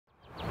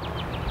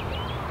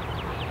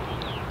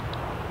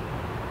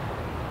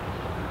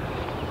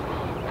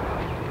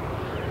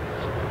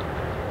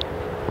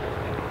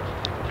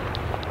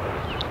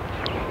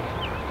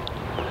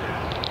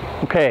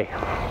Okay,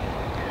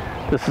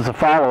 this is a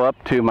follow-up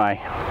to my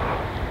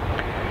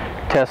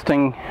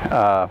testing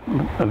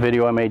a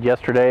video I made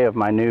yesterday of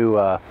my new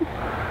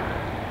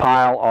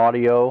Pyle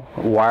audio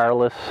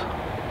wireless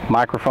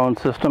microphone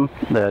system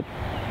that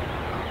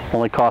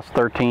only cost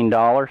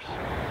 $13.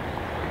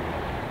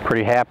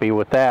 Pretty happy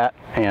with that,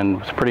 and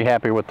was pretty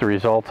happy with the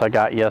results I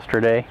got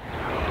yesterday.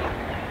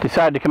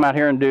 Decided to come out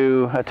here and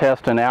do a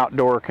test in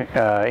outdoor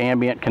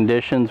ambient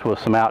conditions with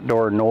some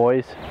outdoor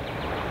noise.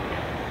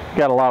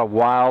 Got a lot of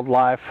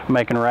wildlife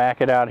making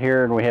racket out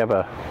here, and we have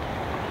a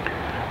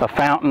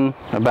fountain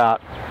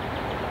about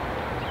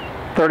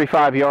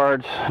 35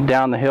 yards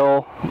down the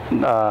hill.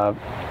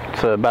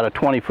 It's about a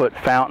 20-foot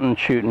fountain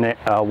shooting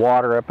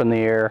water up in the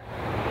air.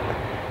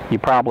 You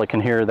probably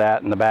can hear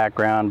that in the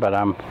background, but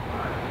I'm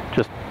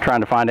just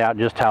trying to find out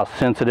just how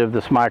sensitive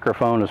this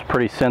microphone is.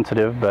 Pretty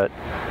sensitive, but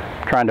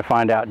trying to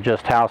find out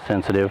just how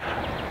sensitive,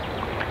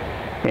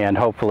 and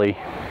hopefully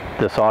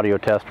this audio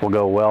test will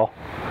go well.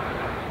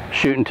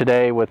 Shooting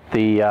today with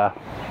the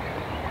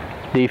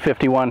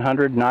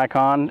D5100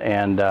 Nikon,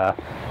 and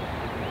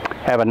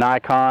have a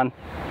Nikon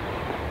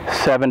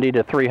 70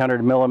 to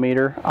 300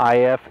 millimeter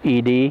IF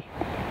ED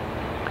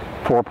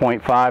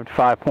 4.5 to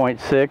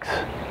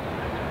 5.6.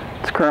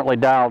 It's currently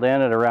dialed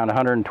in at around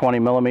 120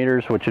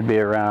 millimeters, which would be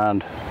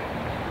around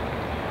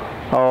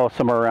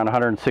somewhere around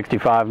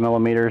 165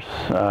 millimeters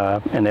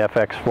in the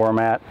FX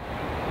format.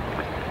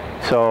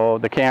 So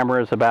the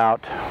camera is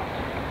about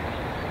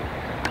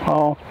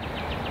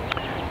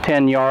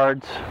 10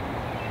 yards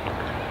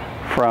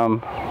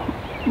from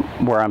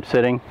where I'm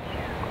sitting,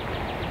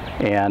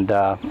 and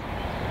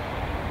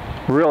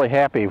really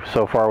happy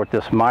so far with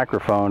this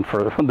microphone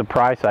for the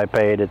price I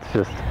paid. It's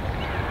just,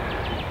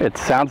 it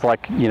sounds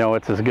like, you know,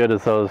 it's as good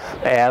as those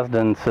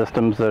Asden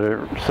systems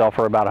that sell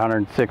for about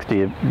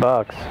 160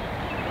 bucks.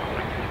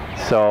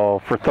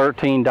 So for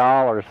 $13,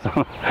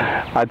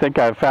 I think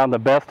I've found the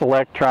best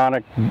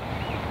electronic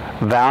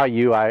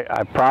value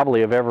I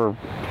probably have ever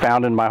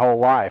found in my whole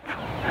life.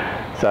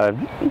 So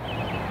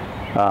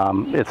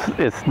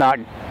it's not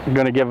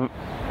going to give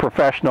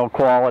professional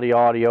quality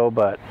audio,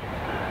 but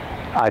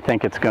I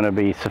think it's going to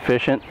be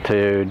sufficient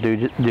to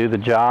do the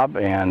job,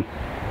 and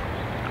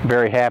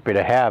very happy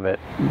to have it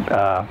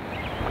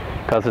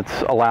because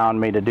it's allowing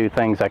me to do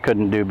things I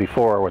couldn't do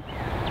before.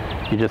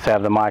 You just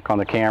have the mic on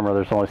the camera,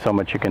 there's only so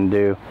much you can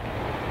do.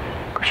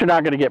 Of course, you're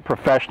not going to get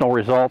professional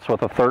results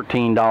with a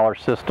 $13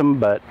 system,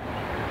 but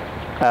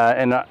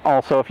and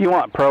also if you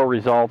want pro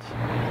results,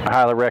 I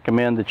highly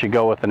recommend that you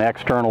go with an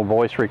external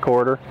voice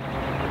recorder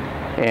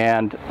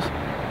and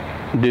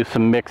do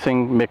some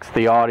mixing, mix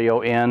the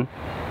audio in,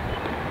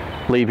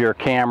 leave your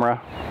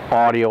camera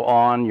audio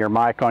on, your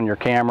mic on your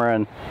camera,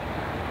 and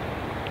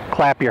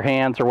clap your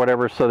hands or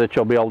whatever so that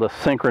you'll be able to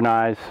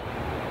synchronize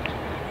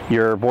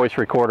your voice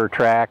recorder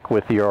track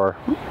with your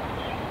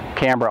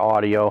camera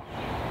audio,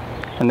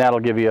 and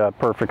that'll give you a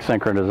perfect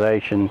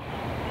synchronization.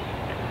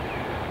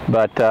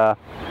 But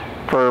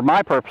for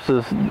my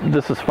purposes,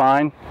 this is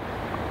fine.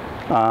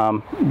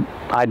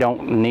 I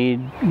don't need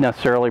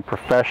necessarily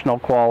professional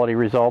quality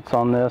results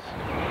on this,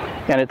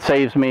 and it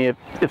saves me,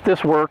 if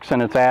this works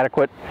and it's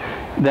adequate,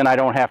 then I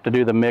don't have to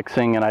do the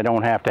mixing, and I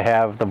don't have to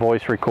have the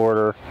voice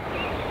recorder.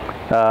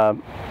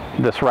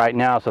 This right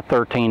now is a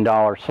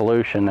 $13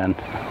 solution, and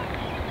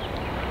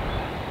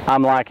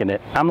I'm liking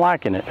it. I'm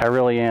liking it. I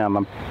really am.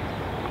 I'm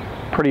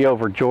pretty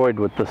overjoyed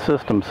with the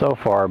system so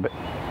far. But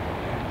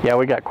yeah,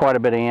 we got quite a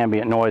bit of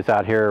ambient noise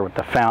out here with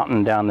the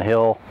fountain down the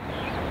hill.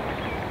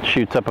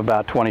 Shoots up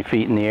about 20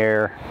 feet in the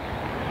air.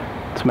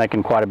 It's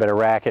making quite a bit of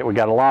racket. We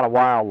got a lot of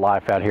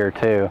wildlife out here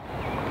too.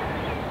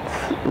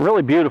 It's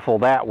really beautiful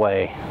that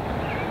way.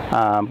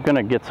 I'm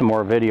gonna get some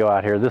more video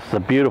out here. This is a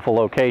beautiful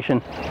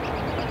location.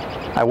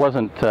 I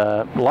wasn't,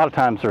 a lot of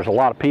times there's a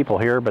lot of people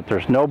here, but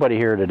there's nobody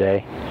here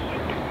today.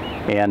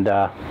 And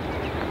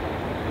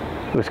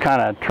it was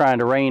kind of trying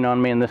to rain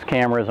on me, and this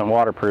camera isn't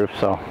waterproof,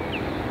 so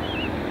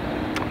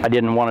I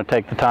didn't want to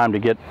take the time to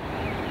get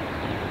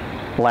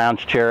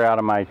lounge chair out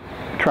of my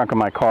trunk of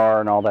my car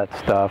and all that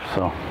stuff,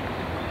 so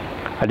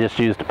I just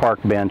used a park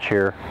bench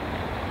here.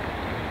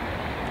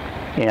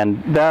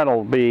 And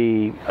that'll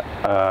be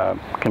a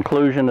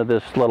conclusion of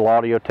this little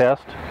audio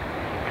test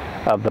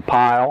of the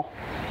Pyle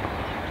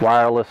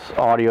wireless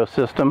audio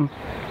system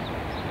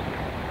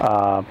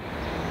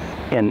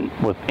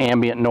with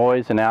ambient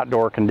noise and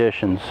outdoor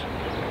conditions,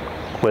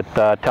 with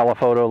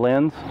telephoto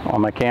lens on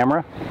my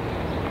camera,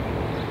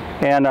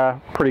 and a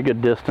pretty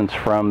good distance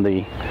from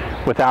the,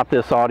 without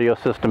this audio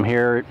system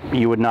here,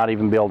 you would not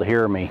even be able to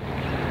hear me.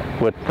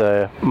 With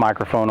the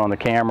microphone on the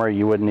camera,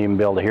 you wouldn't even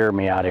be able to hear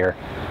me out here.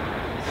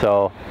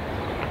 So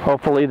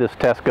hopefully this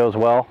test goes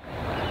well,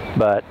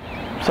 but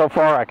so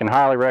far I can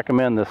highly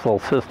recommend this little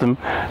system.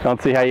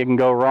 Don't see how you can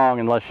go wrong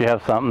unless you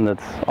have something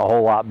that's a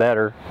whole lot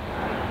better,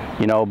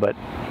 you know, but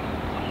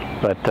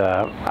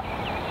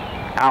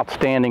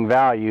outstanding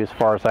value as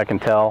far as I can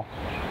tell,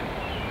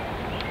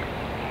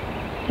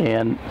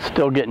 and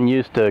still getting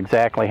used to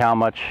exactly how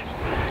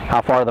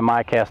how far the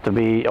mic has to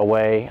be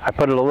away. I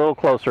put it a little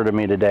closer to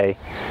me today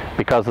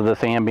because of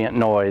this ambient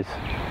noise,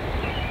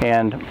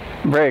 and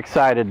I'm very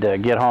excited to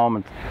get home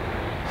and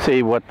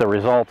see what the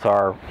results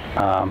are.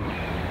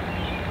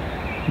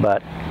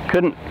 But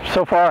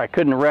so far I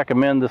couldn't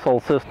recommend this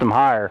whole system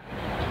higher.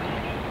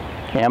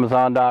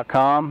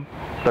 Amazon.com,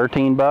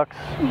 13 bucks,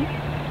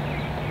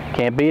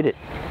 can't beat it.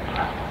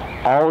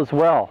 All is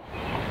well.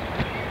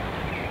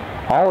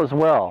 All is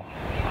well.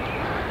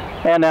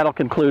 And that'll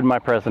conclude my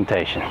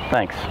presentation.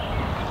 Thanks.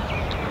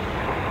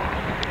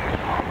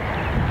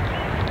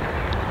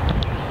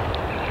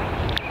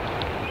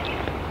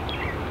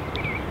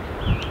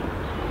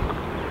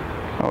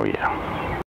 Oh yeah.